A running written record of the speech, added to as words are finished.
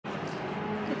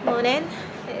Morning,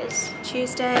 it is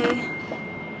Tuesday,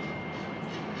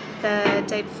 the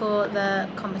day before the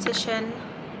competition,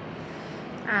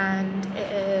 and it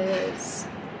is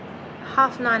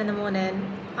 9:30 in the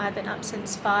morning. I've been up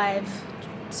since 5,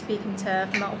 speaking to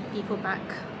multiple people back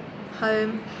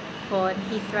home or in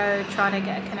Heathrow, trying to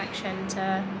get a connection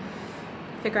to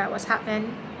figure out what's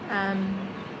happening. I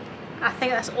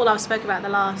think that's all I've spoken about the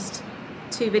last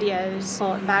 2 videos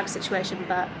for the bag situation,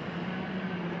 but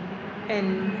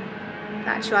in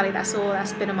actuality that's all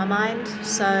that's been on my mind,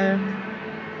 so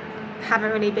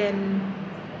haven't really been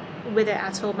with it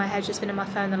at all. My head's just been on my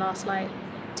phone the last like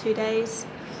 2 days.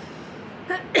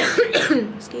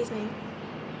 Excuse me.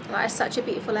 Like, it's such a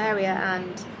beautiful area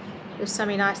and there's so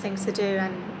many nice things to do,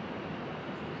 and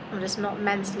I'm just not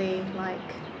mentally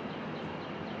like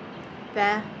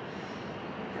there.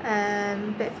 A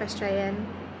bit frustrating.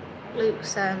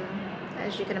 Luke's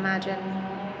as you can imagine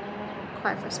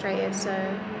quite frustrated,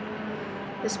 so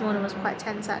this morning was quite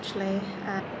tense actually.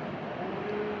 I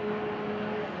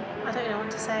don't know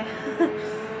what to say.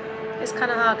 It's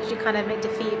kind of hard because you kind of admit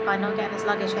defeat by not getting his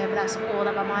luggage here, but that's all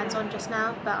that my mind's on just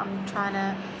now. But I'm trying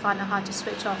to find it hard to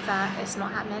switch off that it's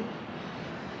not happening.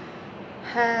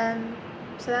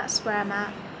 So that's where I'm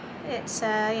at. It's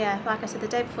yeah, like I said, the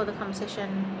day before the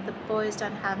competition, the boys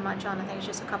don't have much on. I think it's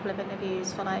just a couple of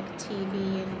interviews for like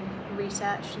TV and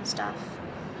research and stuff.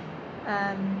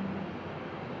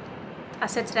 I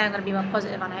said today I'm going to be more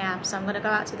positive, and I am, so I'm going to go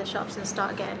out to the shops and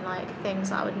start getting like things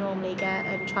that I would normally get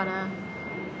and trying to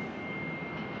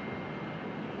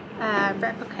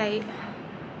replicate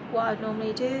what I would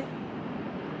normally do,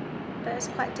 but it's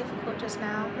quite difficult just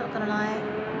now, not gonna lie.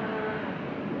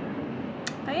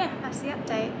 But yeah, that's the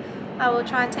update. I will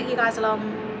try and take you guys along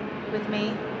with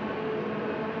me,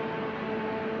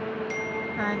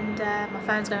 and my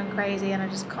phone's going crazy and I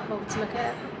just can't bother to look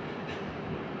at it.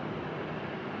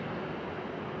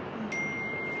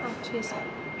 Oh jeez.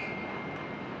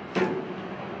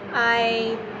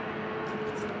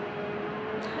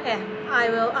 I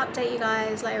will update you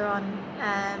guys later on.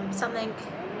 I'll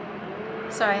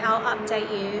update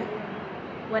you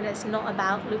when it's not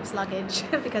about Luke's luggage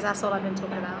because that's all I've been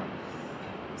talking about.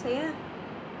 So yeah,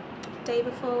 day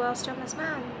before World's Strongest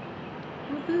Man.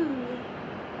 Woohoo!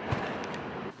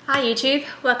 Hi YouTube,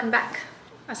 welcome back.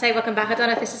 I say welcome back. I don't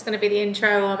know if this is going to be the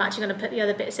intro or I'm actually going to put the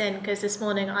other bits in, because this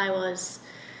morning I was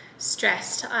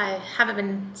stressed. I haven't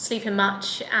been sleeping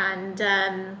much, and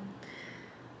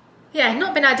yeah,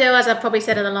 not been ideal, as I've probably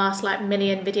said in the last like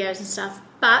million videos and stuff,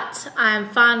 but I'm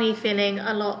finally feeling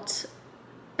a lot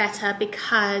better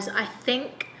because I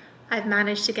think I've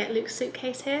managed to get Luke's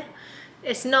suitcase here.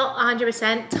 It's not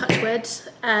 100% touch wood,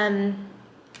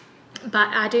 but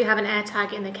I do have an air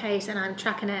tag in the case and I'm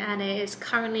tracking it, and it is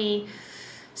currently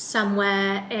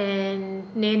somewhere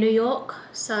near New York,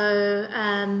 so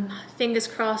fingers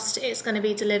crossed it's going to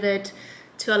be delivered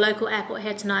to a local airport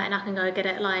here tonight, and I can go get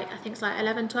it like, I think it's like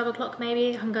 11-12 o'clock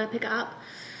maybe. I can go pick it up.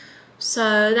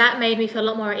 So that made me feel a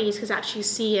lot more at ease because I actually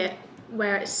see it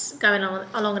where it's going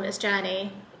along in its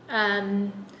journey.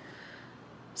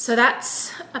 So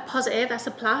that's a positive, that's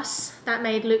a plus. That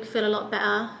made Luke feel a lot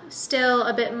better. Still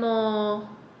a bit more,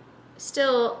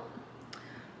 I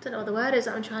don't know what the word is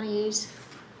that I'm trying to use.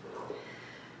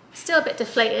 Still a bit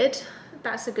deflated.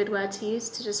 That's a good word to use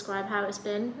to describe how it's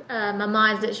been. My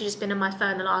mind's literally just been on my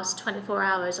phone the last 24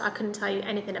 hours. I couldn't tell you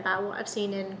anything about what I've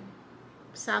seen in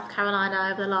South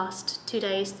Carolina over the last 2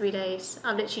 days, 3 days.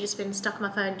 I've literally just been stuck on my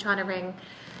phone trying to ring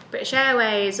British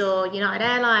Airways or United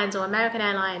Airlines or American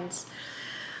Airlines.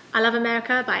 I love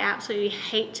America, but I absolutely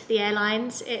hate the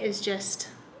airlines. It is just,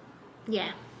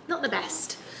 yeah, not the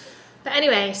best. But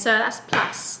anyway, so that's a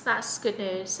plus. That's good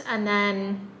news. And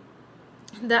then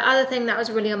the other thing that was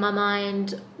really on my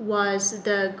mind was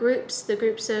the groups. The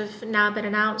groups have now been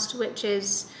announced, which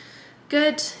is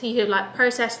good. You could like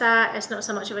process that. It's not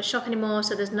so much of a shock anymore,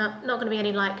 so there's not going to be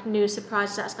any like new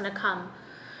surprises that's going to come.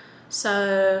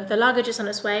 So the luggage is on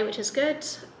its way, which is good.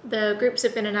 The groups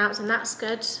have been announced and that's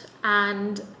good.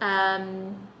 And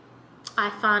I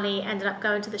finally ended up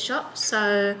going to the shop.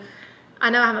 So I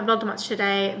know I haven't vlogged much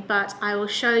today, but I will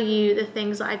show you the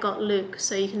things that I got Luke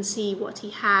so you can see what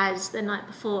he has the night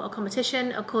before a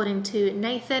competition, according to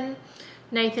Nathan.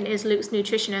 Nathan is Luke's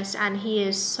nutritionist and he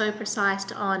is so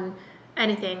precise on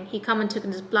anything. He come and took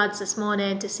his bloods this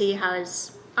morning to see how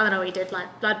his, I don't know what he did,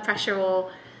 like blood pressure or,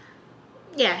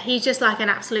 yeah, he's just like an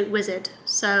absolute wizard.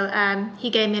 So he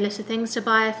gave me a list of things to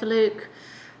buy for Luke.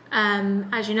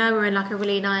 As you know, we're in like a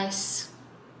really nice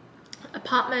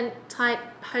apartment type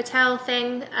hotel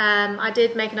thing. I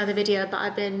did make another video, but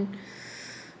I've been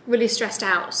really stressed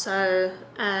out, so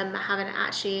I haven't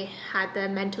actually had the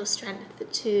mental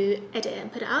strength to edit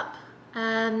and put it up.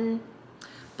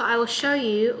 But I will show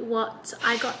you what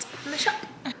I got from the shop.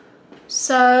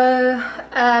 So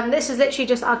this is literally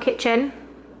just our kitchen.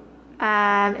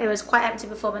 It was quite empty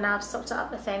before, but now I've stocked it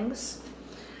up with things.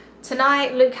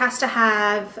 Tonight Luke has to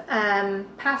have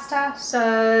pasta,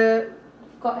 so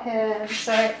got here,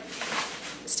 sorry,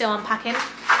 still unpacking.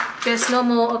 Just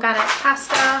normal organic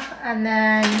pasta, and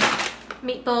then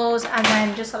meatballs, and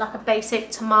then just like a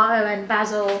basic tomato and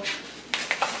basil,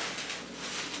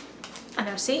 and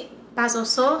a receipt, basil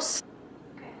sauce.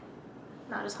 Okay,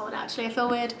 no, I'll just hold it, actually, I feel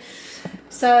weird.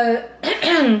 So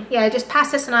yeah, just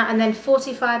pasta tonight, and then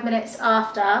 45 minutes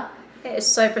after, it is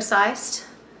so precise,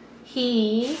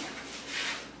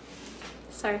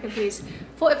 so confused.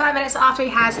 45 minutes after he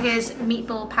has his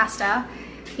meatball pasta,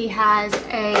 he has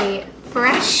a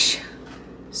fresh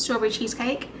strawberry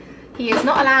cheesecake. He is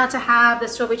not allowed to have the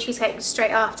strawberry cheesecake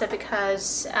straight after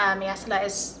because he has to let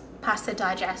his pasta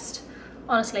digest.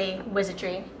 Honestly,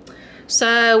 wizardry.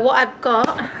 So what I've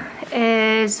got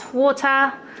is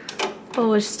water.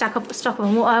 Oh, just stock up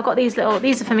on water. I've got these little,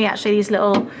 these are for me actually, these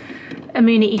little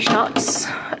immunity shots.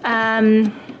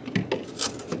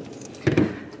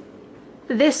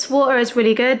 This water is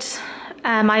really good.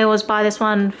 I always buy this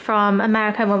one from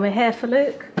America when we're here for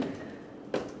Luke.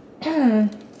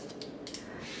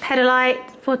 Pedalite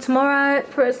for tomorrow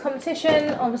for his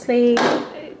competition. Obviously,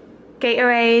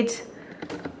 Gatorade.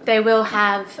 They will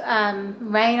have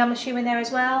rain, I'm assuming, there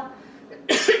as well.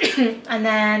 And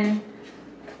then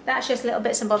that's just little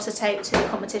bits and bobs to take to the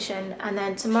competition. And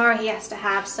then tomorrow he has to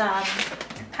have some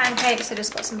pancakes. So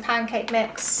just got some pancake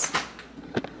mix.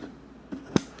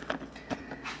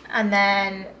 And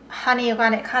then honey,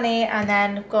 organic honey, and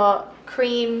then got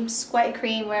cream, squirty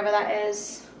cream, wherever that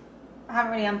is. I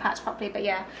haven't really unpacked properly, but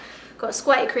yeah. Got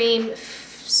squirty cream,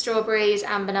 strawberries,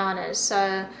 and bananas.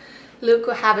 So Luke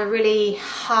will have a really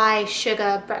high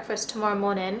sugar breakfast tomorrow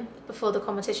morning before the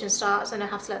competition starts, and I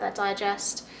have to let that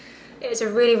digest. It's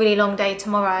a really, really long day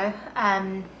tomorrow.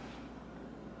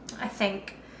 I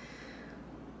think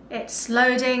it's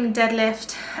loading,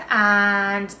 deadlift,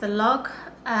 and the log.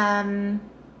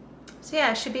 So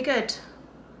yeah, it should be good.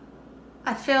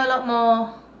 I feel a lot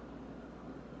more,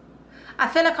 I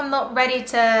feel like I'm not ready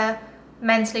to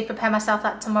mentally prepare myself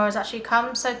that tomorrow's actually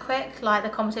come so quick. Like the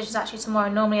competition's actually tomorrow.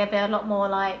 Normally I'd be a lot more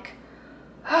like,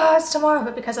 oh, it's tomorrow.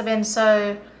 But because I've been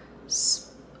so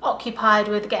occupied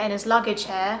with getting his luggage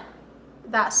here,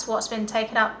 that's what's been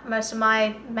taking up most of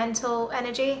my mental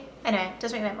energy. Anyway, it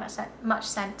doesn't really make much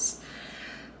sense.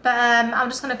 But I'm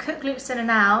just gonna cook Luke's dinner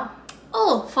now.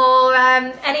 Oh, for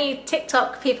any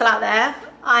TikTok people out there,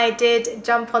 I did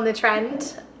jump on the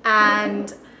trend,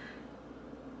 and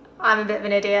I'm a bit of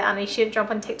an idiot and I shouldn't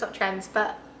jump on TikTok trends,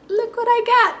 but look what I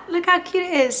got. Look how cute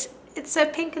it is. It's so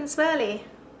pink and swirly.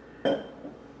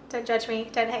 Don't judge me,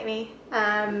 don't hate me.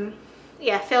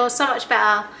 Yeah, feels so much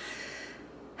better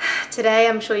today.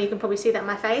 I'm sure you can probably see that in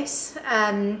my face.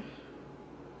 And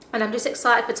I'm just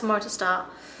excited for tomorrow to start,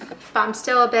 but I'm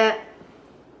still a bit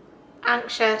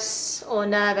anxious or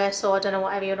nervous, or I don't know,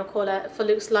 whatever you want to call it, for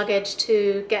Luke's luggage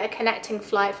to get a connecting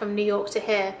flight from New York to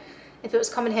here. If it was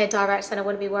coming here direct, then I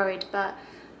wouldn't be worried, but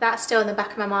that's still in the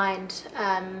back of my mind.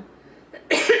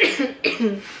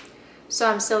 So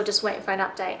I'm still just waiting for an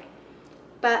update.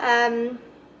 But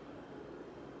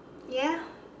yeah,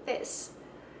 it's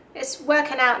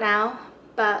working out now,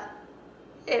 but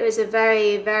it was a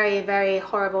very, very, very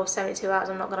horrible 72 hours,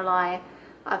 I'm not gonna lie.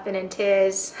 I've been in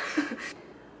tears.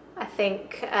 I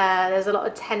think there's a lot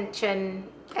of tension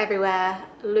everywhere.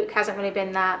 Luke hasn't really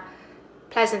been that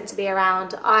pleasant to be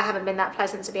around. I haven't been that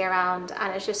pleasant to be around,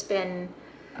 and it's just been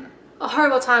a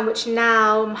horrible time, which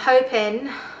now I'm hoping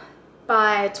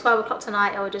by 12 o'clock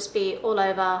tonight it will just be all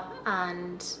over.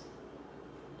 And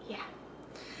yeah,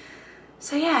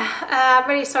 so yeah, I'm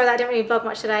really sorry that I didn't really vlog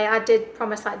much today. I did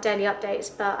promise like daily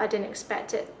updates, but I didn't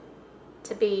expect it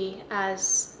to be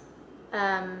as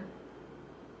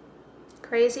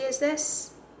crazy as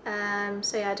this.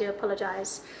 So yeah, I do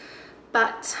apologise,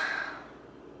 but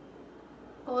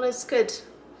all is good.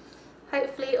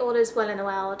 Hopefully all is well in the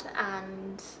world,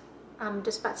 and I'm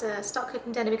just about to start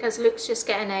cooking dinner because Luke's just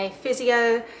getting a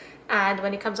physio, and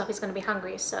when he comes up he's going to be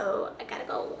hungry, so I gotta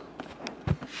go.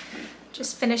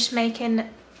 Just finished making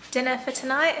dinner for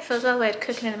tonight. It feels well weird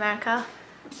cooking in America.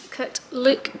 Cooked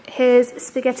Luke his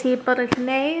spaghetti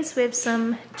bolognese with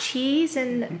some cheese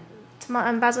and tomato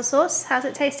and basil sauce. How's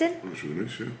it tasting? That's really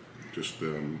nice, yeah. Just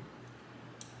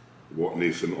what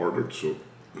Nathan ordered, so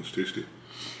it's tasty.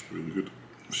 It's really good.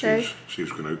 Saves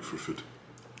going out for food.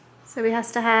 So he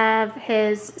has to have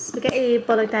his spaghetti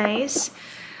bolognese,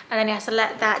 and then he has to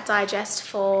let that digest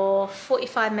for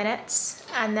 45 minutes,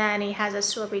 and then he has a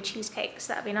strawberry cheesecake,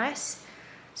 so that'd be nice.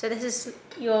 So this is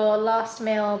your last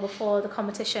meal before the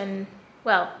competition.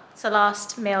 Well, it's the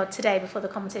last meal today before the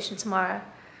competition tomorrow.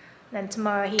 And then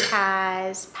tomorrow he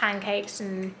has pancakes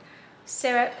and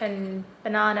syrup and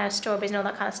banana, strawberries and all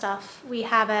that kind of stuff. We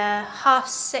have a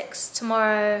 6:30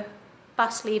 tomorrow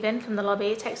bus leaving from the lobby.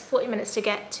 It takes 40 minutes to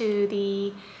get to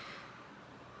the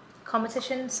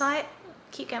competition site.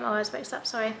 Keep getting my words mixed up,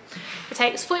 sorry. It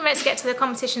takes 40 minutes to get to the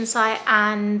competition site,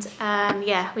 and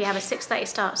yeah, we have a 6:30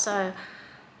 start, so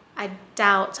I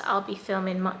doubt I'll be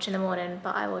filming much in the morning,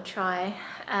 but I will try.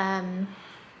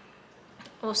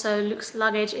 Also, Luke's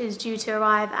luggage is due to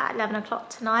arrive at 11 o'clock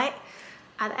tonight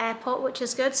at the airport, which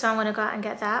is good, so I'm gonna go out and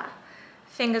get that.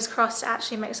 Fingers crossed it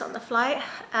actually makes it on the flight.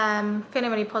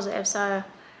 Feeling really positive, so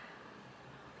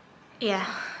yeah,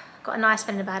 got a nice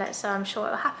feeling about it, so I'm sure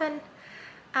it'll happen.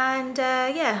 And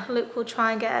yeah, Luke will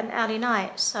try and get an early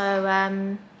night, so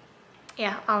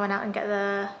yeah, I'll run out and get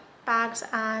the bags,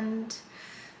 and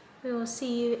we will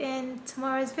see you in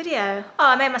tomorrow's video. Oh,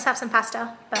 I made myself some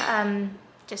pasta, but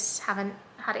just haven't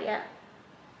had it yet.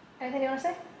 Anything you want to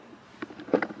say?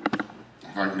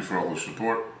 Thank you for all the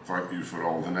support, thank you for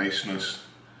all the niceness.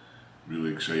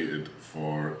 Really excited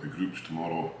for the groups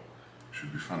tomorrow,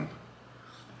 should be fun.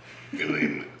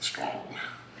 Feeling strong.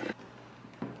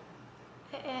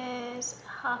 It is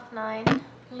 9:30.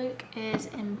 Luke is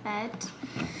in bed.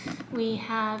 We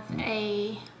have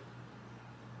a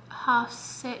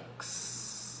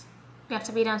 6:30. We have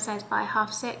to be downstairs by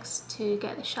 6:30 to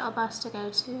get the shuttle bus to go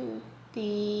to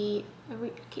the,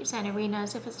 I keep saying arena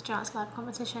as if it's a Giants Live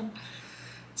competition,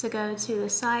 to go to the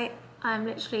site. I'm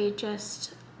literally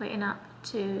just waiting up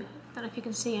to, I don't know if you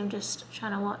can see, I'm just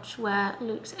trying to watch where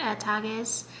Luke's air tag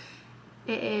is.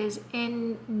 It is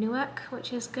in Newark,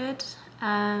 which is good,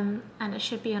 and it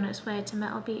should be on its way to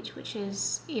Myrtle Beach, which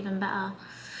is even better.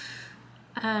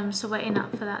 So waiting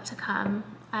up for that to come.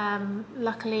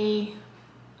 Luckily,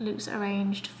 Luke's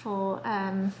arranged for,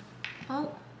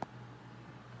 oh.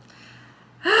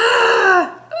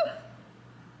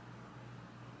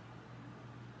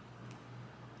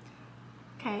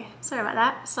 Okay, sorry about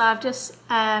that. So I've just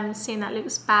seen that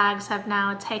Luke's bags have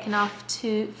now taken off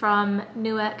from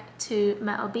Newark to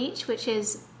Myrtle Beach, which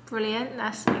is brilliant.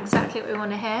 That's exactly what we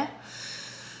want to hear.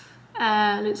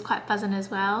 Luke's quite buzzing as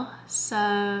well. So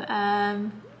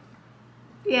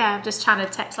yeah, I'm just trying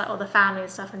to text like all the family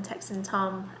and stuff, and texting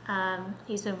Tom.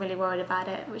 He's been really worried about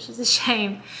it, which is a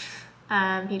shame.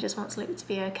 He just wants Luke to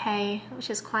be okay, which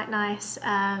is quite nice.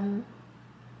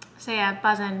 So yeah,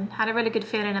 buzzing. Had a really good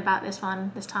feeling about this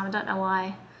one this time, I don't know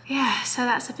why. Yeah, so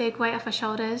that's a big weight off our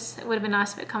shoulders. It would have been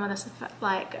nice if it come with us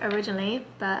like originally,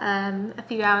 but a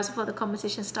few hours before the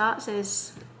competition starts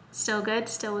is still good,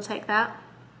 still will take that.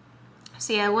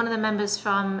 So yeah, one of the members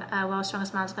from World's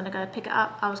Strongest Man is going to go pick it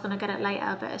up. I was going to get it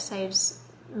later, but it saves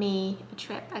me a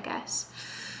trip, I guess.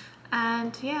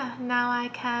 And yeah, now I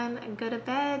can go to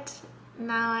bed.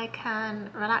 Now I can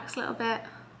relax a little bit,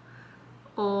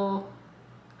 or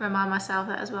remind myself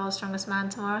that as World's Strongest Man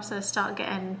tomorrow, so start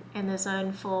getting in the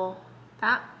zone for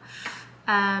that.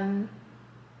 I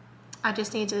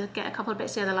just need to get a couple of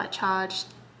bits together, like charge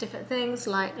different things,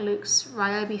 like Luke's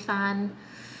Ryobi fan,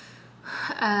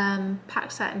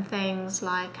 pack certain things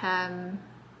like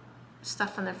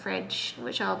stuff from the fridge,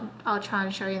 which I'll try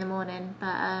and show you in the morning.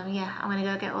 But yeah, I'm gonna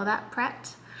go get all that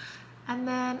prepped, and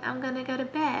then I'm gonna go to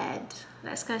bed.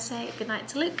 Let's go say goodnight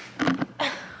to Luke.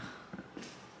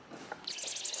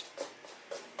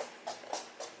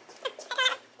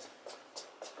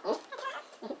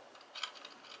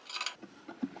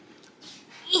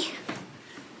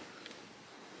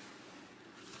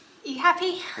 You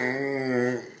happy?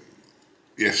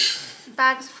 Yes.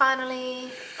 Bags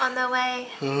finally on their way.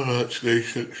 Oh, that's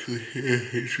nice actually. Yeah,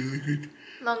 it's really good.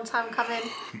 Long time coming.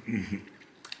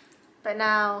 But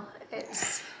now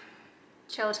it's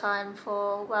chill time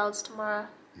for Worlds tomorrow.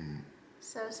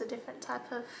 So it's a different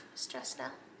type of stress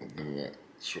now. I'm gonna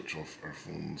switch off our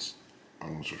phones.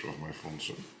 I'm gonna switch off my phone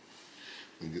soon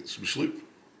and get some sleep.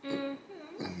 And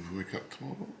wake up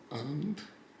tomorrow and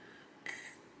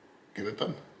get it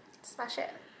done. Smash it.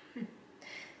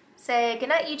 Say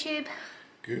goodnight, YouTube.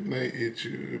 Good night,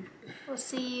 YouTube. We'll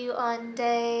see you on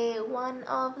day 1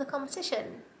 of the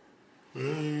competition.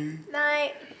 Bye.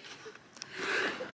 Night.